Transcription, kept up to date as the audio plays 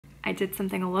I did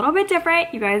something a little bit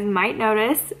different. You guys might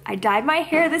notice. I dyed my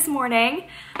hair this morning.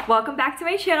 Welcome back to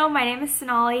my channel. My name is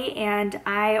Sonali and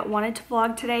I wanted to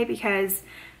vlog today because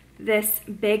this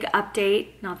big update,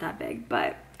 not that big,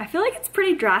 but I feel like it's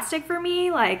pretty drastic for me.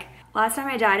 Like last time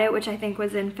I dyed it, which I think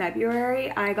was in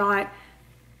February, I got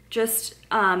just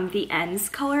the ends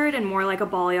colored and more like a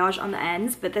balayage on the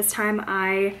ends, but this time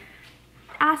I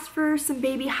asked for some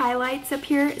baby highlights up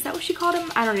here. Is that what she called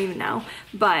them? I don't even know,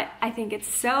 but I think it's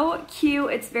so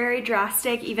cute. It's very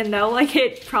drastic, even though like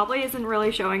it probably isn't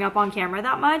really showing up on camera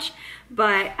that much,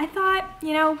 but I thought,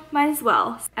 you know, might as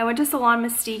well. I went to Salon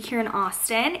Mystique here in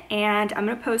Austin, and I'm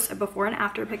gonna post a before and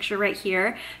after picture right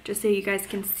here just so you guys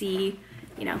can see,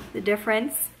 you know, the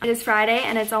difference. It is Friday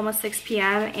and it's almost 6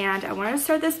 p.m. and I wanted to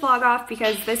start this vlog off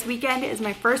because this weekend is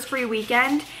my first free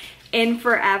weekend in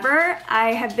forever.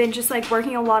 I have been just like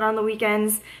working a lot on the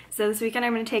weekends, so this weekend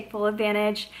I'm gonna take full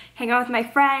advantage, hang out with my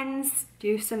friends,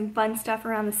 do some fun stuff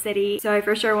around the city. So I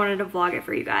for sure wanted to vlog it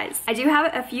for you guys. I do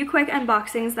have a few quick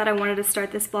unboxings that I wanted to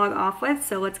start this vlog off with,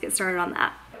 so let's get started on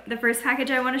that. The first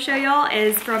package I want to show y'all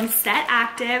is from Set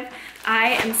Active.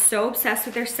 I am so obsessed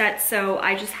with their sets, so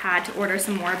I just had to order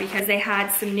some more because they had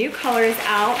some new colors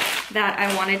out that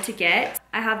I wanted to get.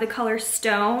 I have the color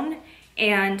Stone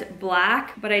and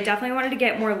Black, but I definitely wanted to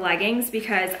get more leggings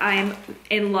because I'm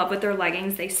in love with their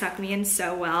leggings. They suck me in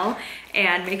so well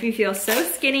and make me feel so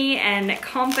skinny and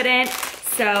confident.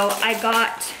 So I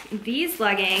got these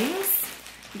leggings.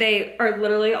 They are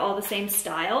literally all the same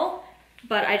style,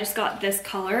 but I just got this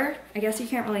color. I guess you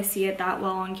can't really see it that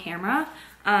well on camera,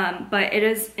 but it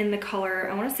is in the color,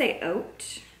 I want to say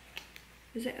oat.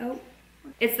 Is it oat?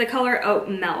 It's the color Oat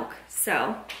Milk.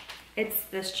 So it's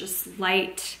this just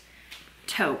light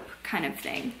taupe kind of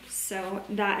thing. So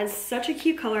that is such a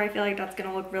cute color. I feel like that's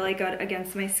gonna look really good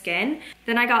against my skin.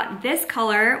 Then I got this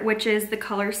color, which is the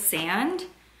color Sand.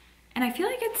 And I feel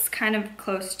like it's kind of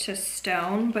close to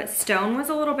Stone, but Stone was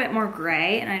a little bit more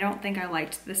gray and I don't think I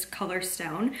liked this color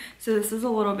Stone. So this is a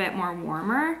little bit more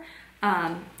warmer.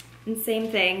 And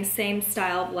same thing, same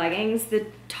style of leggings. The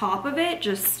top of it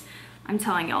just, I'm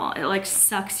telling y'all, it like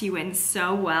sucks you in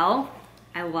so well.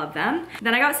 I love them.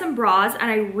 Then I got some bras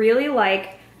and I really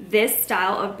like this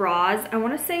style of bras. I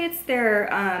wanna say it's their,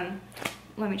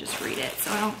 let me just read it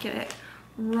so I don't get it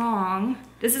wrong.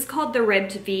 This is called the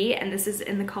Ribbed V and this is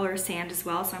in the color Sand as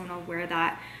well, so I'm gonna wear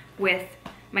that with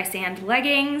my sand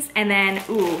leggings. And then,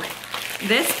 ooh,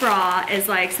 this bra is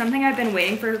like something I've been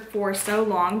waiting for so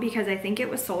long because I think it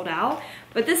was sold out,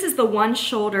 but this is the one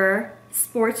shoulder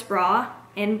sports bra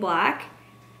in black.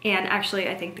 And actually,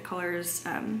 I think the color is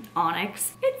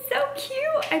Onyx. It's so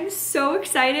cute. I'm so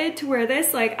excited to wear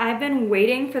this. Like, I've been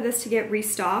waiting for this to get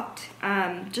restocked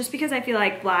just because I feel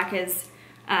like black is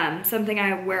something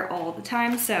I wear all the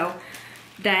time. So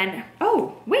then,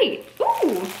 oh, wait.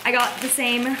 Ooh, I got the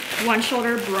same one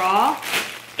shoulder bra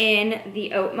in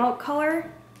the oat milk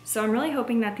color. So I'm really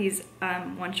hoping that these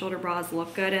one shoulder bras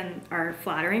look good and are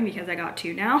flattering because I got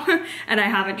two now and I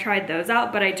haven't tried those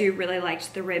out, but I do really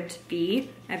liked the Ribbed V.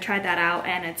 I've tried that out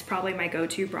and it's probably my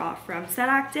go-to bra from Set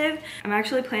Active. I'm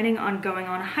actually planning on going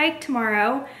on a hike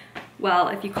tomorrow. Well,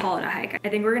 if you call it a hike. I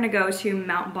think we're gonna go to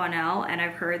Mount Bonnell and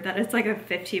I've heard that it's like a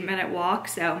 15-minute walk,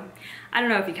 so I don't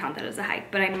know if you count that as a hike,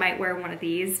 but I might wear one of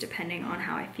these depending on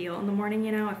how I feel in the morning,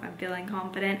 you know, if I'm feeling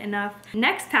confident enough.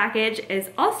 Next package is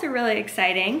also really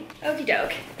exciting. Okie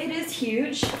doke, it is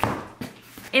huge.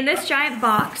 In this giant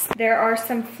box, there are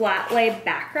some flat lay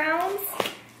backgrounds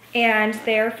and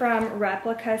they're from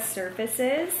Replica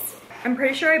Surfaces. I'm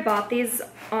pretty sure I bought these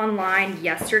online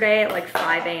yesterday at like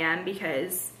 5 a.m.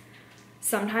 because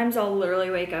sometimes I'll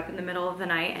literally wake up in the middle of the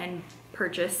night and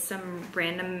purchase some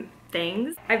random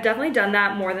things. I've definitely done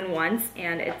that more than once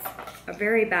and it's a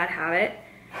very bad habit.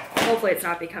 Hopefully it's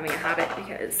not becoming a habit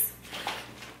because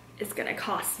it's gonna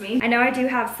cost me. I know I do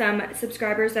have some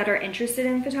subscribers that are interested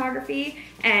in photography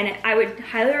and I would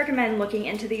highly recommend looking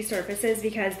into these surfaces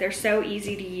because they're so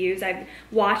easy to use. I've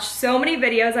watched so many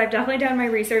videos, I've definitely done my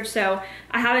research, so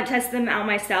I haven't tested them out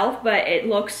myself, but it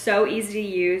looks so easy to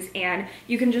use and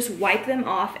you can just wipe them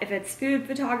off. If it's food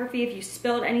photography, if you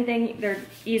spilled anything, they're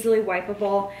easily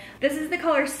wipeable. This is the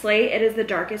color Slate. It is the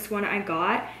darkest one I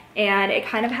got. And it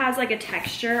kind of has like a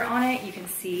texture on it, you can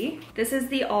see. This is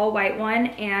the all white one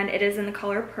and it is in the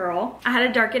color Pearl. I had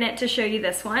to darken it to show you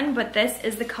this one, but this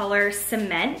is the color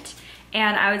Cement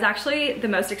And I was actually the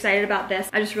most excited about this.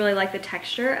 I just really like the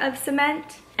texture of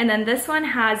cement. And then this one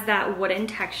has that wooden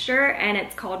texture and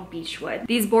it's called Beechwood.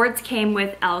 These boards came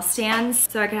with L stands,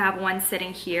 so I could have one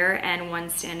sitting here and one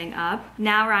standing up.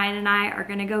 Now Ryan and I are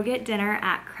gonna go get dinner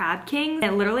at Crab King's.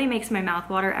 It literally makes my mouth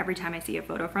water every time I see a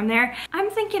photo from there. I'm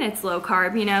thinking it's low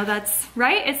carb, you know, that's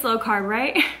right, it's low carb,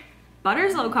 right?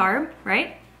 Butter's low carb,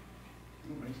 right? I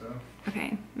don't think so.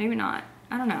 Okay, maybe not.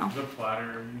 I don't know. The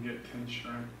platter, you get 10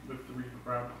 shrimp with 3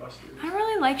 crab clusters. I don't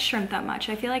really like shrimp that much.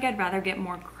 I feel like I'd rather get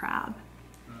more crab.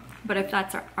 But if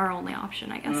that's our only option,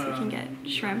 I guess we can get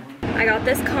shrimp. I got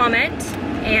this comment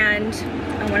and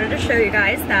I wanted to show you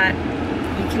guys that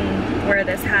you can wear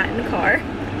this hat in the car.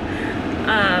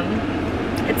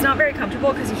 It's not very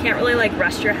comfortable because you can't really like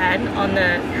rest your head on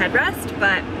the headrest,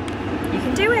 but you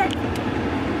can do it.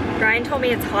 Brian told me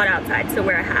it's hot outside, so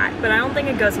wear a hat, but I don't think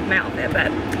it goes with my outfit,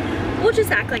 but we'll just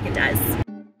act like it does.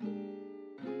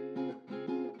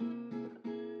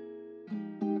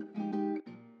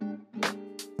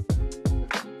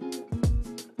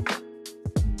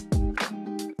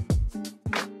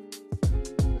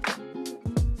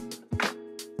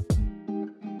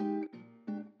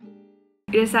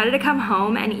 We decided to come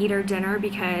home and eat our dinner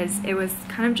because it was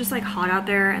kind of just like hot out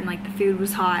there and like the food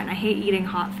was hot, and I hate eating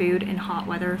hot food in hot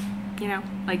weather, you know?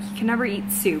 Like you can never eat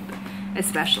soup,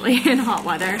 especially in hot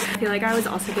weather. I feel like I was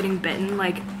also getting bitten,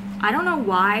 like I don't know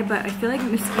why, but I feel like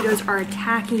mosquitoes are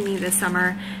attacking me this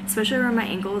summer, especially around my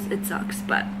ankles. It sucks,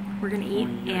 but we're gonna eat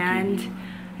and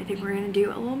I think we're gonna do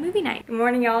a little movie night. Good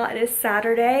morning, y'all. It is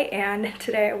Saturday and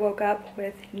today I woke up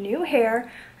with new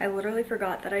hair. I literally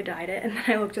forgot that I dyed it and then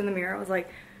I looked in the mirror, I was like,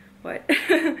 what?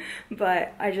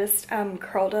 But I just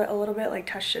curled it a little bit, like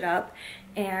touched it up,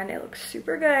 and it looks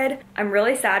super good. I'm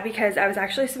really sad because I was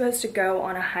actually supposed to go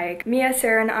on a hike. Mia,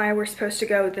 Sarah, and I were supposed to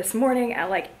go this morning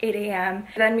at like 8 a.m.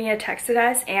 Then Mia texted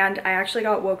us and I actually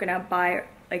got woken up by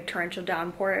like torrential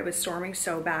downpour. It was storming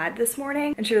so bad this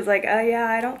morning and she was like, oh yeah,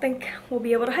 I don't think we'll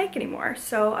be able to hike anymore.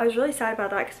 So I was really sad about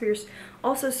that because we were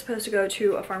also supposed to go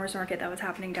to a farmer's market that was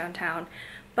happening downtown,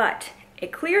 but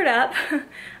it cleared up.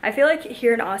 I feel like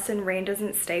here in Austin, rain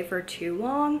doesn't stay for too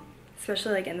long,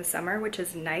 especially like in the summer, which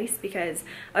is nice because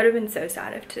I would have been so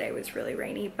sad if today was really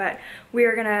rainy. But we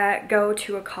are gonna go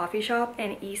to a coffee shop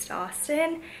in East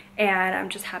Austin and I'm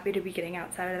just happy to be getting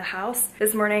outside of the house.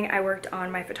 This morning I worked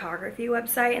on my photography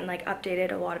website and like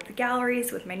updated a lot of the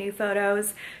galleries with my new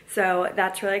photos. So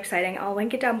that's really exciting. I'll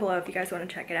link it down below if you guys want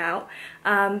to check it out.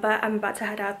 But I'm about to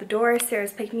head out the door.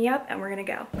 Sarah's picking me up and we're gonna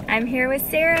go. I'm here with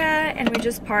Sarah and we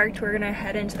just parked. We're gonna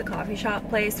head into the coffee shop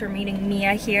place. We're meeting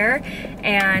Mia here.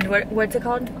 And what's it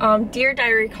called? Dear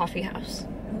Diary Coffee House.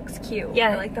 It looks cute.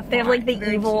 Yeah, I like the font. They have like the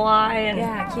Very evil cute. eye and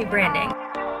Yeah, cute branding.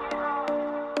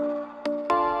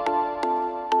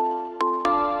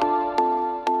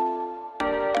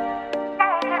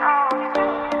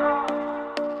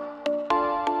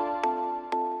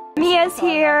 Mia's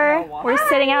here. We're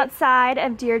sitting outside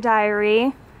of Dear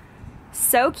Diary.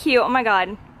 So cute. Oh my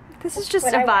god. This is just a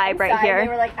vibe right here. They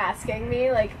were like asking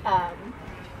me like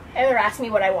and they were asking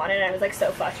me what I wanted and I was like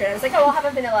so flustered. I was like, oh, I'll have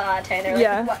a vanilla latte. And they were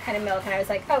like, what kind of milk? And I was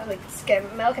like, oh, like skim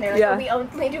milk. And they were like, oh, we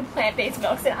only do plant-based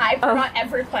milks. And I forgot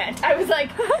every plant. I was like,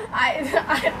 give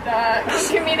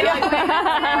me the like,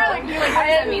 I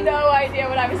had no idea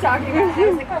what I was talking about. I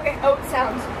was like, okay,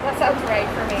 that sounds right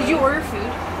for me. Did you order food?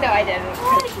 No, I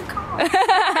didn't.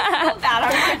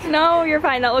 No, you're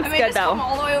fine. That looks good though. Come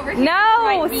all the way over here No!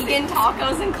 for my vegan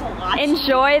tacos and kolache.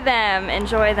 Enjoy them.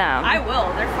 Enjoy them. I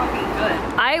will. They're fucking good.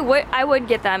 I would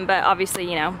get them, but obviously,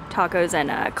 you know, tacos and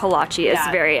kolache is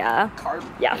very carb.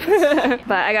 Yeah.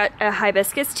 But I got a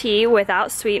hibiscus tea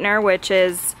without sweetener, which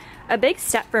is a big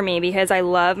step for me because I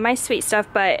love my sweet stuff,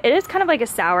 but it is kind of like a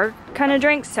sour kind of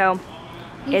drink, so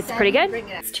it's pretty good.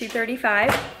 It's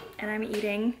 2:35 and I'm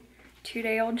eating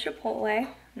 2-day-old Chipotle.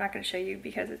 I'm not gonna show you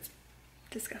because it's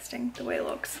disgusting the way it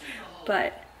looks,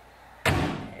 but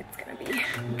it's gonna be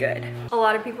good. A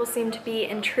lot of people seem to be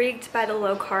intrigued by the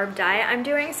low carb diet I'm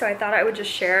doing, so I thought I would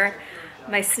just share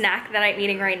my snack that I'm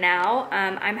eating right now.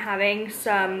 I'm having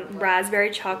some raspberry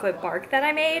chocolate bark that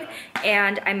I made,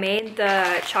 and I made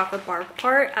the chocolate bark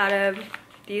part out of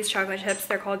these chocolate chips.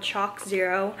 They're called Choc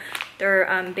Zero.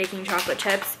 They're baking chocolate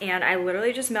chips, and I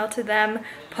literally just melted them,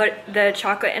 put the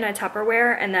chocolate in a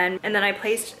Tupperware, and then I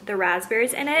placed the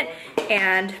raspberries in it,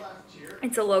 and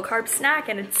it's a low carb snack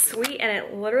and it's sweet and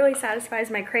it literally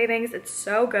satisfies my cravings. It's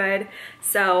so good.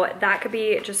 So that could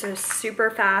be just a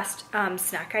super fast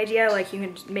snack idea. Like you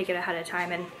can make it ahead of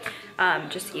time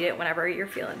and just eat it whenever you're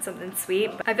feeling something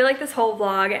sweet. But I feel like this whole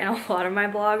vlog and a lot of my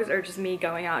vlogs are just me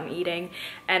going out and eating,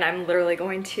 and I'm literally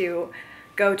going to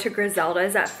go to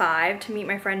Griselda's at 5 to meet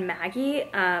my friend Maggie.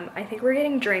 I think we're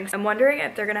getting drinks. I'm wondering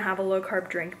if they're gonna have a low carb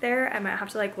drink there. I might have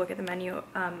to like look at the menu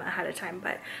ahead of time,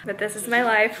 but this is my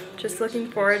life. Just looking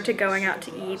forward to going out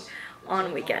to eat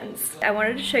on weekends. I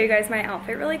wanted to show you guys my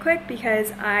outfit really quick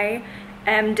because I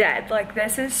am dead. Like,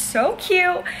 this is so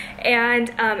cute.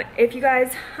 And if you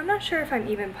guys, I'm not sure if I'm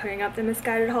even putting up the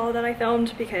misguided haul that I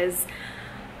filmed because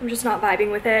I'm just not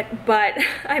vibing with it, but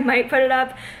I might put it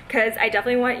up because I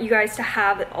definitely want you guys to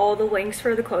have all the links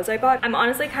for the clothes I bought. I'm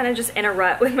honestly kind of just in a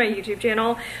rut with my YouTube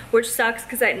channel, which sucks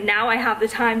because now I have the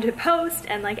time to post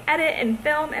and like edit and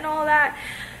film and all that.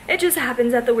 It just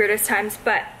happens at the weirdest times.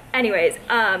 But anyways,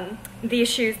 these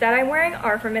shoes that I'm wearing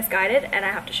are from Missguided and I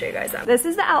have to show you guys them. This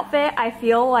is the outfit. I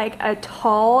feel like a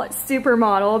tall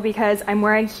supermodel because I'm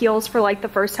wearing heels for like the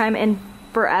first time in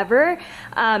forever.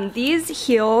 These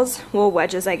heels, well,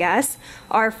 wedges I guess,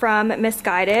 are from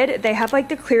Missguided. They have like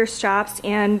the clear straps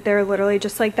and they're literally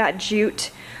just like that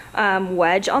jute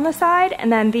wedge on the side.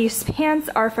 And then these pants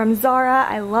are from Zara.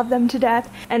 I love them to death.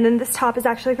 And then this top is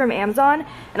actually from Amazon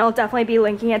and I'll definitely be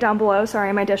linking it down below.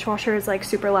 Sorry, my dishwasher is like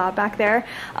super loud back there.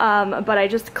 But I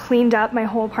just cleaned up my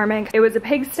whole apartment. It was a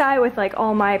pigsty with like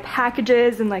all my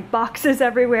packages and like boxes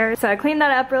everywhere. So I cleaned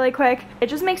that up really quick. It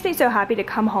just makes me so happy to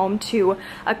come home to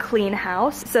a clean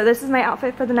house. So this is my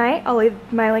outfit for the night. I'll leave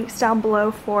my links down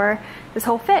below for this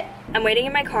whole fit. I'm waiting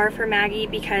in my car for Maggie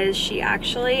because she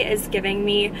actually is giving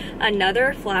me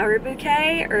another flower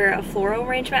bouquet or a floral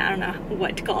arrangement. I don't know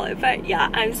what to call it, but yeah,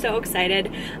 I'm so excited.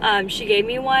 She gave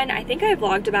me one. I think I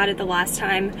vlogged about it the last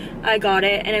time I got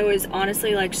it and it was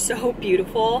honestly like so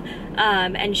beautiful.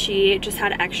 And she just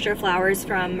had extra flowers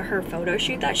from her photo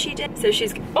shoot that she did. So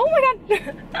she's, oh my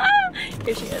God,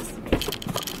 here she is.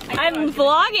 I'm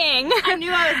vlogging. I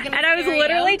knew I was gonna and I was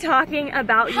literally talking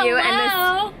about you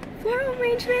and this floral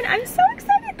arrangement. I'm so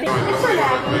excited.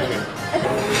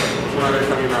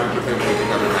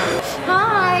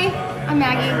 Hi, I'm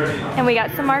Maggie. And we got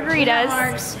some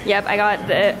margaritas. Yep, I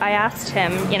asked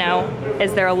him, you know,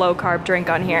 is there a low carb drink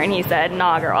on here? And he said,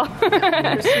 nah, girl. But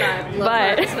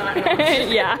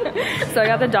yeah. So I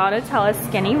got the Donatella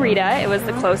Skinny Rita. It was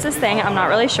the closest thing. I'm not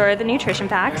really sure of the nutrition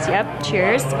facts. Yep,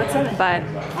 cheers. What's in it? But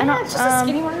I don't, it's just a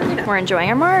skinny margarita. We're enjoying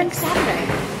our margs.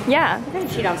 Saturday. Yeah. We're gonna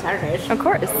cheat on Saturdays. Of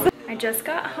course. I just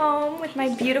got home with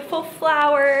my beautiful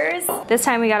flowers. This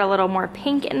time we got a little more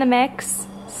pink in the mix.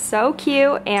 So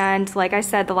cute. And like I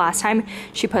said the last time,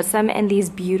 she puts them in these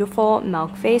beautiful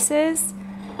milk vases.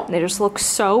 They just look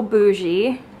so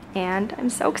bougie. And I'm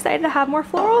so excited to have more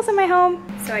florals in my home.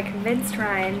 So I convinced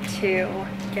Ryan to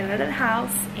get out of the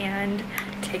house and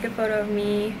take a photo of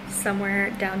me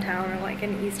somewhere downtown or like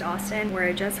in East Austin where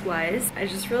I just was. I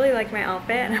just really like my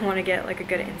outfit and I want to get like a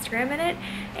good Instagram in it,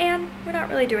 and we're not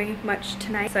really doing much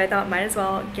tonight, so I thought might as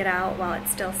well get out while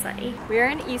it's still sunny. We're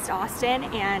in East Austin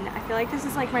and I feel like this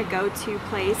is like my go-to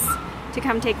place to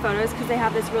come take photos because they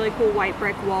have this really cool white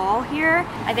brick wall here.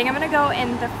 I think I'm gonna go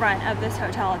in the front of this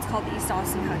hotel. It's called the East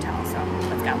Austin Hotel, so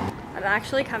let's go. I'm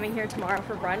actually coming here tomorrow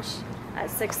for brunch at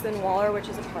 6th and Waller, which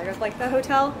is a part of like the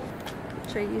hotel.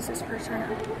 Should I use this first or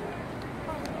no?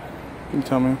 You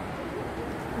tell me.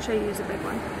 Or should I use a big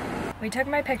one? We took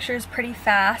my pictures pretty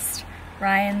fast.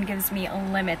 Ryan gives me a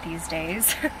limit these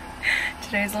days.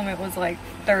 Today's limit was like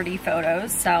 30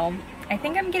 photos, so I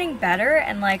think I'm getting better,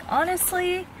 and like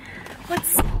honestly,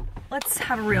 let's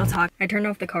have a real talk. I turned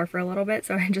off the car for a little bit,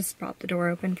 so I just propped the door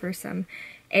open for some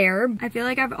air. I feel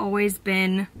like I've always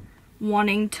been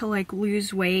wanting to like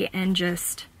lose weight and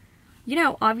just, you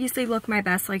know, obviously look my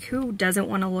best. Like, who doesn't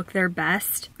want to look their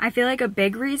best? I feel like a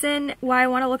big reason why I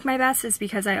want to look my best is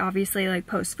because I obviously like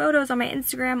post photos on my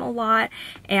Instagram a lot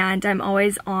and I'm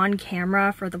always on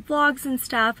camera for the vlogs and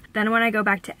stuff. Then when I go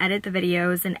back to edit the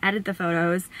videos and edit the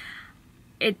photos,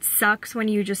 it sucks when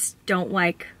you just don't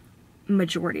like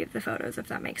majority of the photos, if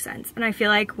that makes sense. And I feel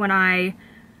like when I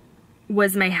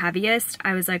was my heaviest,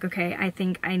 I was like, okay, I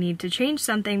think I need to change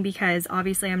something because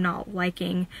obviously I'm not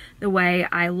liking the way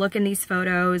I look in these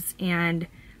photos and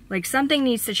like something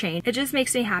needs to change. It just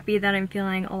makes me happy that I'm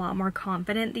feeling a lot more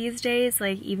confident these days.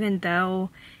 Like, even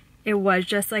though it was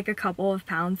just like a couple of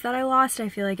pounds that I lost, I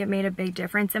feel like it made a big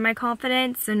difference in my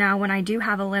confidence. So now when I do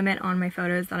have a limit on my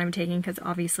photos that I'm taking, because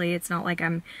obviously it's not like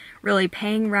I'm really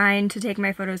paying Ryan to take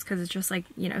my photos because it's just like,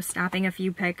 you know, snapping a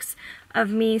few pics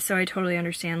of me. So I totally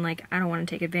understand, like, I don't want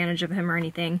to take advantage of him or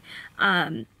anything.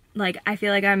 Like, I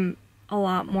feel like I'm a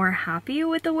lot more happy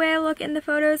with the way I look in the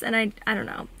photos, and I don't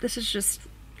know, this is just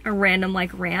a random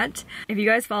like rant. If you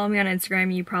guys follow me on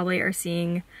Instagram, you probably are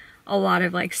seeing a lot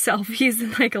of like selfies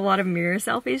and like a lot of mirror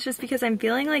selfies, just because I'm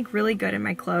feeling like really good in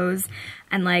my clothes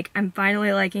and like I'm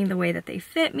finally liking the way that they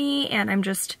fit me, and I'm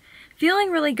just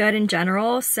feeling really good in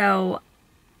general. So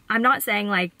I'm not saying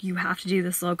like you have to do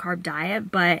this low carb diet,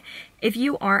 but if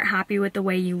you aren't happy with the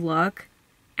way you look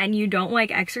and you don't like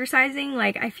exercising,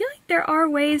 like I feel like there are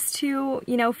ways to,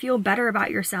 you know, feel better about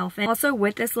yourself. And also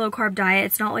with this low carb diet,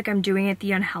 it's not like I'm doing it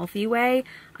the unhealthy way.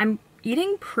 I'm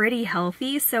eating pretty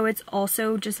healthy, so it's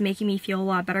also just making me feel a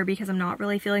lot better because I'm not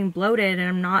really feeling bloated and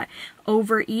I'm not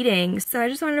overeating. So I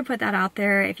just wanted to put that out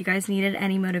there if you guys needed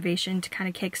any motivation to kind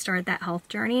of kickstart that health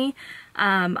journey.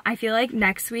 I feel like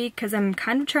next week, because I'm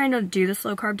kind of trying to do this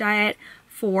low carb diet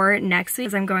for next week,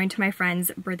 because I'm going to my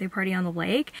friend's birthday party on the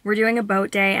lake. We're doing a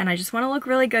boat day and I just want to look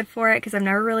really good for it because I've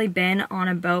never really been on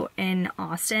a boat in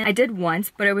Austin. I did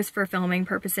once, but it was for filming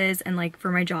purposes and like for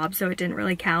my job, so it didn't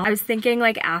really count. I was thinking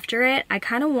like after it, I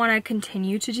kind of want to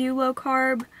continue to do low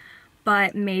carb,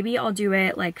 but maybe I'll do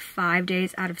it like 5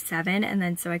 days out of 7, and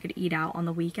then so I could eat out on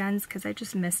the weekends because I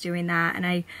just miss doing that. And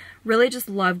I really just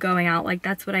love going out. Like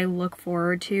that's what I look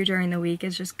forward to during the week,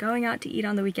 is just going out to eat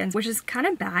on the weekends, which is kind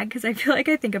of bad because I feel like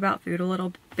I think about food a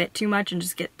little bit too much and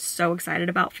just get so excited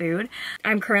about food.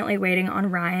 I'm currently waiting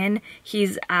on Ryan.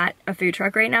 He's at a food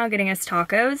truck right now getting us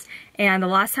tacos, and the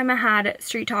last time I had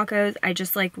street tacos, I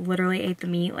just like literally ate the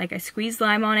meat. Like I squeezed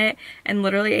lime on it and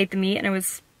literally ate the meat, and it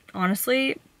was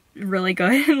honestly really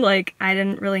good. Like I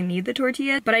didn't really need the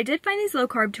tortillas, but I did find these low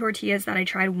carb tortillas that I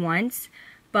tried once,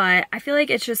 but I feel like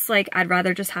it's just like I'd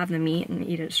rather just have the meat and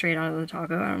eat it straight out of the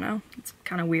taco. I don't know, it's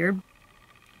kind of weird.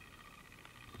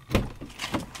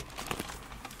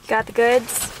 Got the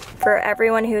goods. For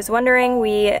everyone who's wondering,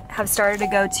 we have started to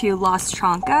go to Las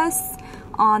Trancas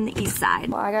on the east side.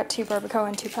 Well, I got 2 barbacoa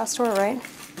and 2 pastor, right?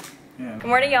 Yeah. Good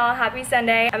morning, y'all. Happy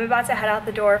Sunday. I'm about to head out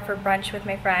the door for brunch with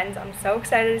my friends. I'm so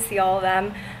excited to see all of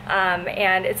them.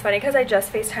 And it's funny because I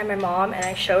just FaceTimed my mom and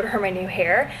I showed her my new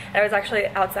hair. And I was actually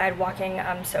outside walking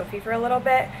Sophie for a little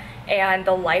bit, and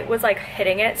the light was like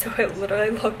hitting it, so it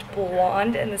literally looked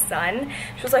blonde in the sun.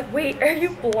 She was like, wait, are you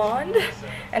blonde?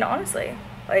 And honestly,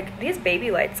 like these baby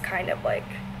lights kind of like,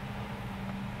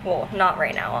 well, not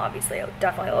right now, obviously, it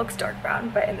definitely looks dark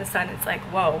brown, but in the sun it's like,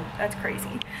 whoa, that's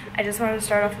crazy. I just wanted to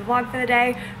start off the vlog for the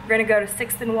day. We're gonna go to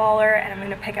 6th and Waller, and I'm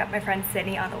gonna pick up my friend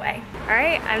Sydney on the way. All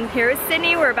right, I'm here with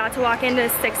Sydney. We're about to walk into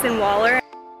 6th and Waller.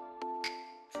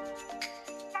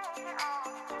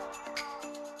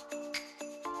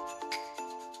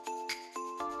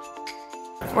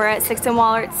 We're at 6th and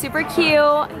Waller. It's super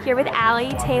cute. Here with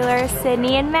Allie, Taylor,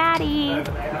 Sydney, and Maddie.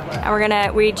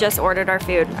 And we just ordered our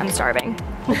food. I'm starving.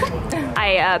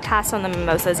 I passed on the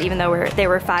mimosas even though they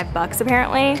were $5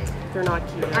 apparently. They're not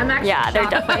cute. I'm actually yeah, they're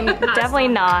definitely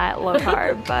not low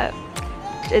carb, but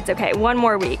it's okay. 1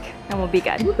 more week and we'll be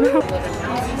good.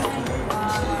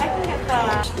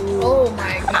 Oh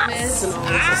my goodness.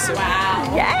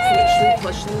 Wow.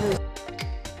 Yay!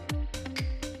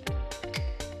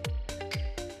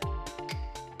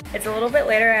 It's a little bit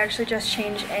later. I actually just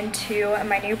changed into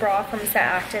my new bra from Set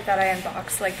Active that I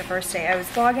unboxed like the first day I was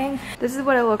vlogging. This is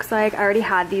what it looks like. I already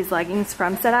had these leggings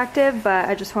from Set Active, but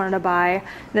I just wanted to buy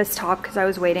this top because I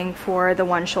was waiting for the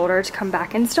one shoulder to come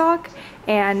back in stock.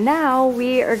 And now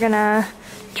we are gonna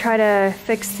try to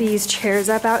fix these chairs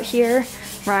up out here.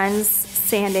 Ryan's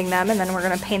sanding them and then we're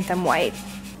gonna paint them white.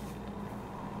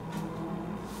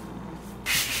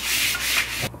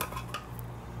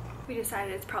 We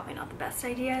decided it's probably not the best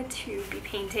idea to be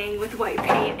painting with white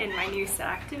paint in my new Set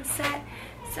Active set,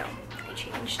 so I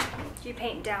changed. Do you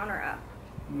paint down or up?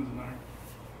 Doesn't matter.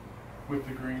 With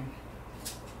the green.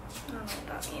 I don't know what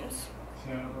that means.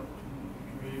 So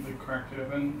we the cracked it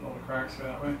open, all the cracks go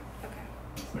that way. Okay.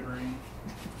 That's the green.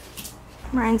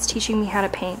 Ryan's teaching me how to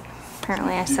paint.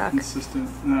 Apparently I suck. Consistent.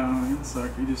 No, you don't suck.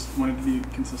 You just want it to be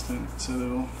consistent so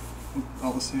they'll look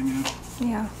all the same, you know?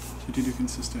 Yeah. So you do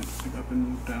consistent, like up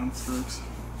and down strokes.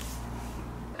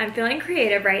 I'm feeling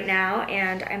creative right now,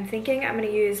 and I'm thinking I'm gonna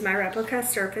use my replica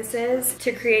surfaces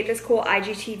to create this cool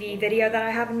IGTV video that I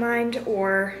have in mind,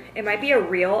 or it might be a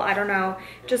reel, I don't know.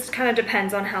 Just kind of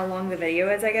depends on how long the video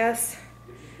is, I guess.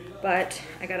 But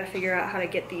I gotta figure out how to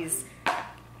get these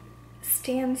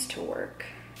stands to work.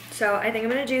 So I think I'm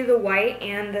gonna do the white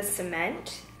and the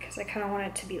cement, because I kind of want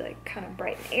it to be like kind of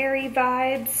bright and airy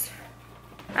vibes.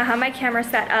 I have my camera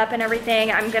set up and everything.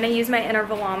 I'm gonna use my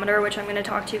intervalometer, which I'm gonna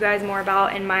talk to you guys more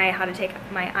about in my how to take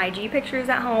my IG pictures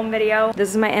at home video. This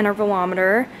is my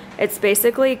intervalometer. It's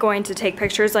basically going to take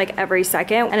pictures like every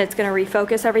second, and it's gonna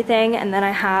refocus everything. And then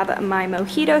I have my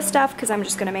mojito stuff because I'm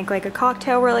just gonna make like a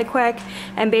cocktail really quick.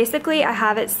 And basically I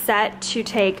have it set to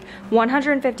take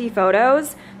 150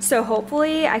 photos. So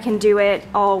hopefully I can do it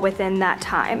all within that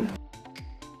time.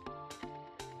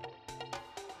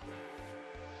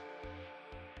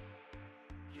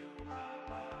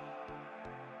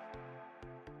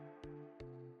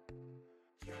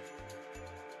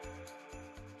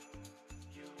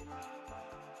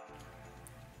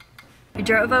 We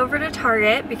drove over to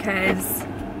Target because,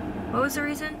 what was the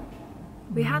reason?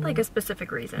 We had like a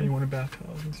specific reason. You wanted bath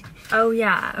towels and stuff. Oh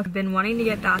yeah, I've been wanting to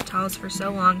get bath towels for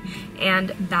so long,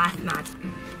 and bath mats.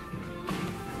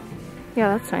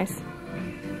 Yeah, that's nice.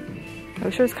 I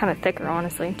wish it was kind of thicker,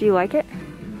 honestly. Do you like it?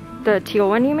 The teal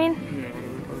one, you mean? Yeah,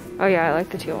 whatever. Oh yeah, I like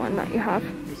the teal one that you have.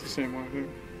 It's the same one, I think.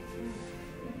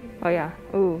 Oh yeah.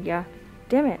 Ooh, yeah.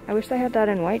 Damn it, I wish I had that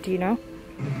in white, do you know?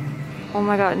 Oh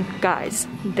my god, guys,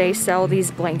 they sell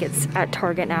these blankets at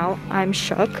Target now. I'm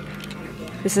shook.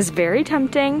 This is very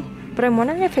tempting, but I'm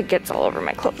wondering if it gets all over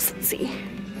my clothes. Let's see.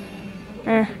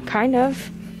 Kind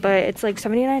of, but it's like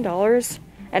 $79,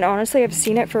 and honestly, I've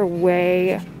seen it for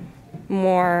way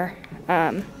more,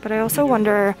 but I also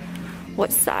wonder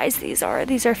what size these are.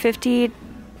 These are 50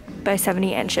 by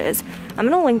 70 inches. I'm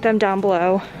gonna link them down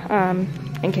below,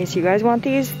 in case you guys want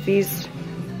these.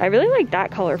 I really like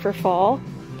that color for fall.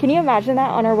 Can you imagine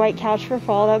that on our white couch for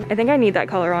fall? I think I need that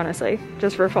color, honestly,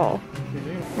 just for fall.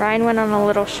 Ryan went on a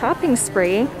little shopping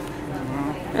spree.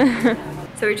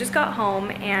 So we just got home,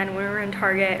 and when we were in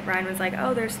Target, Ryan was like,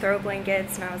 oh, there's throw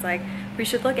blankets, and I was like, we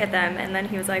should look at them. And then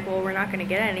he was like, well, we're not gonna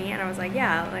get any. And I was like,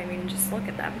 yeah, I mean, just look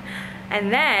at them.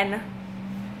 And then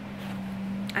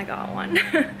I got one.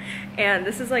 And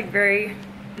this is like very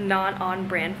not on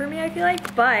brand for me, I feel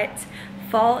like, but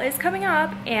fall is coming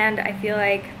up, and I feel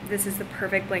like this is the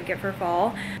perfect blanket for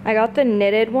fall. I got the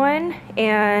knitted one,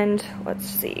 and let's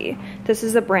see, this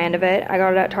is the brand of it. I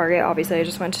got it at Target. Obviously, I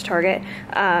just went to Target,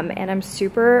 and I'm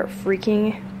super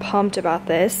freaking pumped about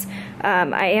this.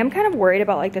 I am kind of worried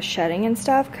about like the shedding and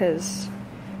stuff, because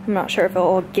I'm not sure if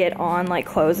it'll get on like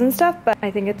clothes and stuff, but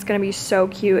I think it's gonna be so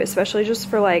cute, especially just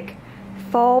for like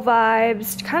fall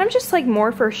vibes, kind of just like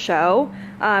more for show.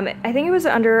 I think it was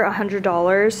under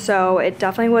 $100, so it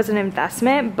definitely was an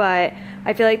investment, but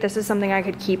I feel like this is something I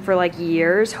could keep for like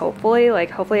years, hopefully.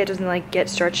 Like, hopefully it doesn't like get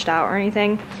stretched out or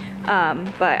anything.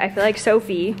 But I feel like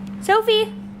Sophie, are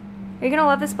you gonna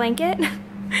love this blanket?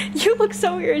 You look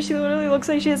so weird. She literally looks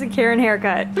like she has a Karen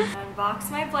haircut. Unbox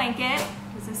my blanket.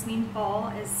 Does this mean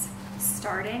fall is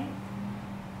starting?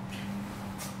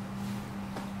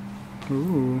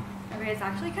 Ooh. Okay, it's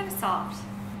actually kind of soft.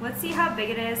 Let's see how big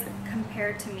it is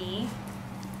compared to me.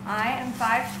 I am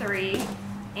 5'3",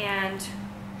 and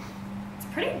it's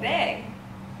pretty big.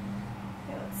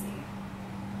 Okay, let's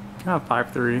see. I'm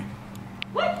 5'3".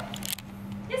 What?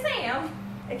 Yes, I am.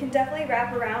 It can definitely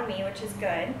wrap around me, which is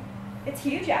good. It's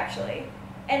huge, actually.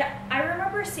 And I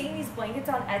remember seeing these blankets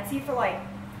on Etsy for like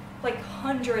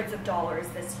hundreds of dollars,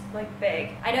 this like big.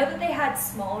 I know that they had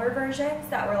smaller versions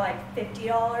that were like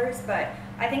 $50, but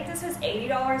I think this was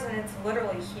 $80, and it's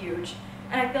literally huge.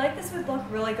 And I feel like this would look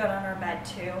really good on our bed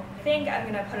too. I think I'm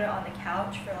gonna put it on the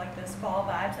couch for like those fall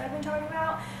vibes that I've been talking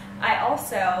about. I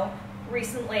also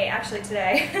recently, actually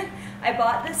today, I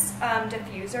bought this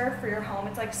diffuser for your home.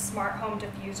 It's like smart home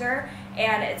diffuser,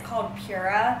 and it's called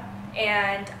Pura.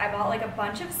 And I bought like a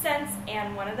bunch of scents,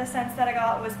 and one of the scents that I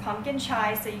got was pumpkin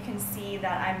chai, so you can see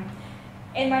that I'm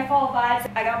in my fall vibes.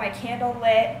 I got my candle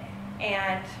lit,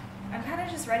 and I'm kind of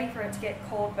just ready for it to get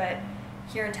cold, but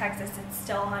here in Texas it's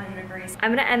still 100 degrees.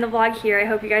 I'm gonna end the vlog here. I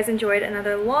hope you guys enjoyed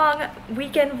another long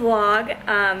weekend vlog.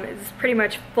 It's pretty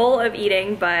much full of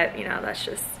eating, but you know, that's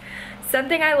just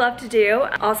something I love to do.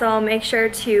 Also, I'll make sure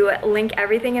to link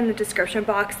everything in the description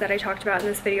box that I talked about in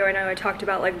this video. I know I talked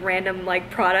about like random like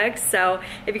products, so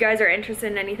if you guys are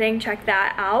interested in anything, check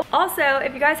that out. Also,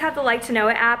 if you guys have the Like to Know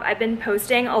It app, I've been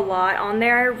posting a lot on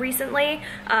there recently.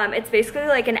 It's basically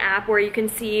like an app where you can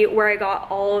see where I got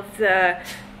all of the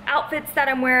outfits that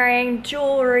I'm wearing,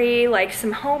 jewelry, like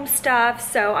some home stuff.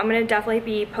 So I'm gonna definitely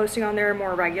be posting on there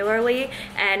more regularly,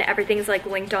 and everything's like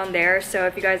linked on there. So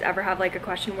if you guys ever have like a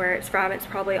question where it's from, it's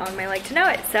probably on my Like to Know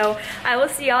It. So I will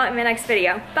see y'all in my next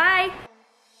video. Bye!